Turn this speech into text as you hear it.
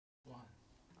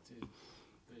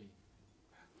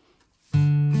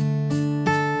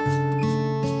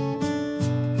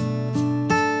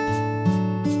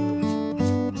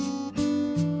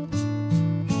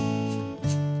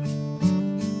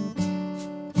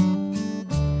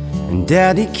And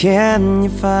Daddy, can you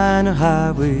find a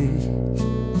highway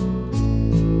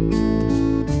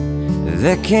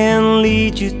that can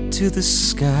lead you to the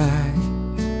sky?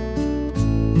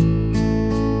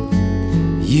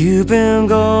 You've been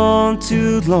gone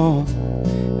too long.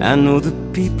 I know the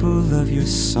people love your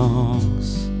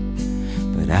songs,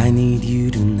 but I need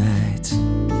you tonight.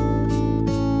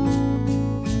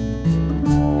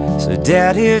 So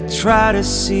Daddy, try to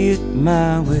see it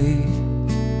my way.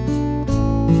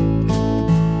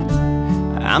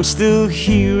 I'm still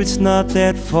here, it's not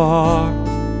that far.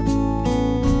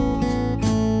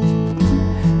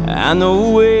 I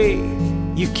know where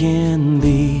you can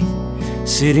be,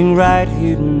 sitting right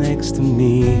here next to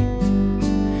me.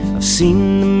 I've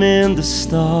seen them in the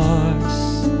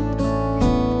stars,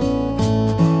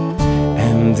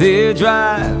 and they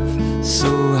drive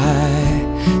so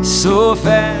high, so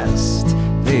fast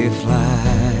they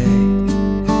fly.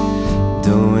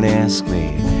 Don't ask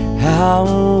me how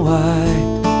or why.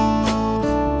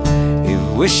 If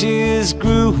wishes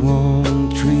grew on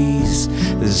trees,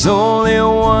 there's only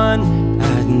one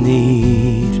I'd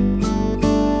need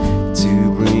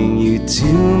to bring you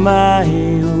to my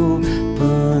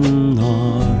open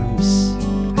arms.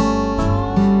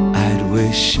 I'd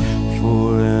wish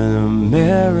for an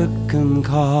American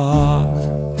car.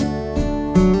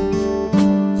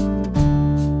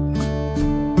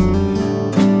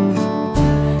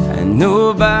 And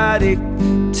nobody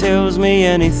tells me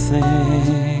anything,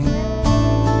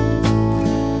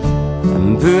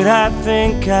 but I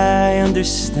think I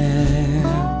understand.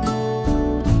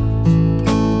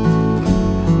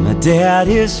 My dad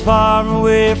is far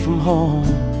away from home,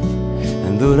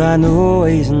 and though I know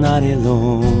he's not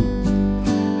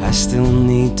alone, I still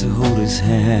need to hold his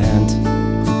hand.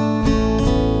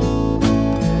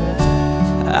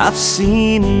 I've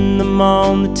seen them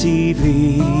on the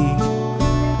TV,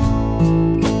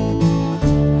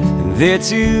 and they're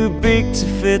too big to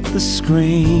fit the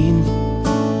screen.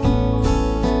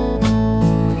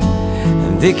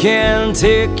 They can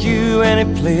take you any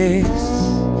place,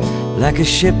 like a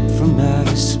ship from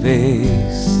outer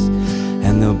space,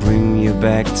 and they'll bring you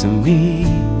back to me.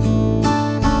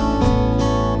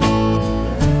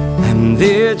 And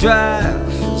they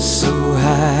drive so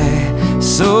high,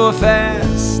 so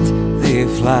fast they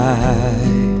fly.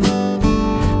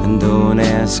 And don't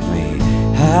ask me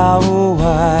how or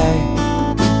why.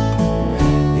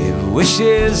 If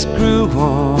wishes grew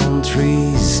on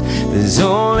trees, there's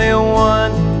only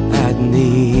one I'd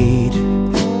need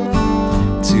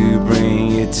to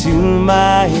bring you to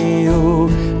my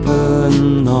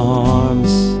open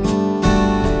arms.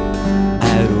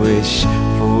 I'd wish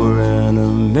for an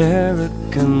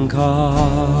American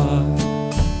car.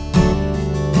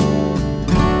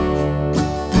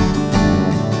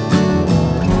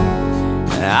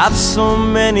 I've so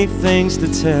many things to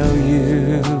tell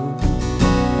you,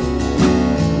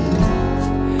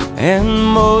 and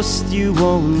most you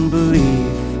won't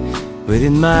believe, but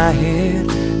in my head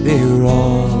they're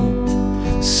all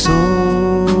so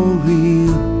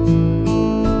real.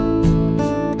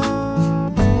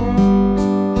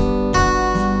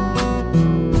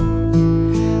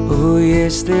 Oh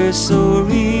yes, they're so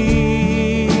real.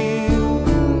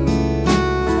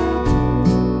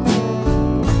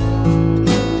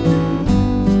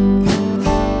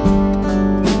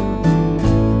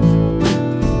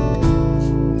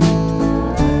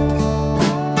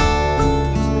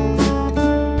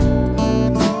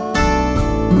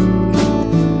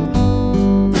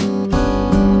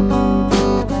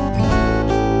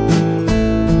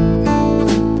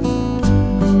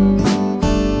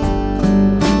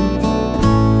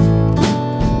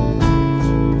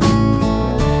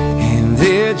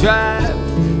 Drive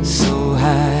so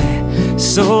high,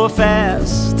 so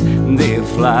fast they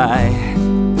fly.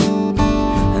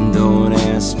 And don't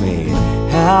ask me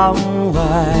how or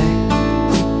why.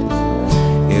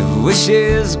 If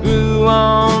wishes grew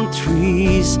on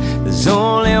trees, there's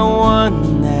only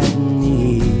one I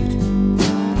need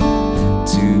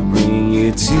to bring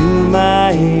you to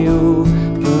my own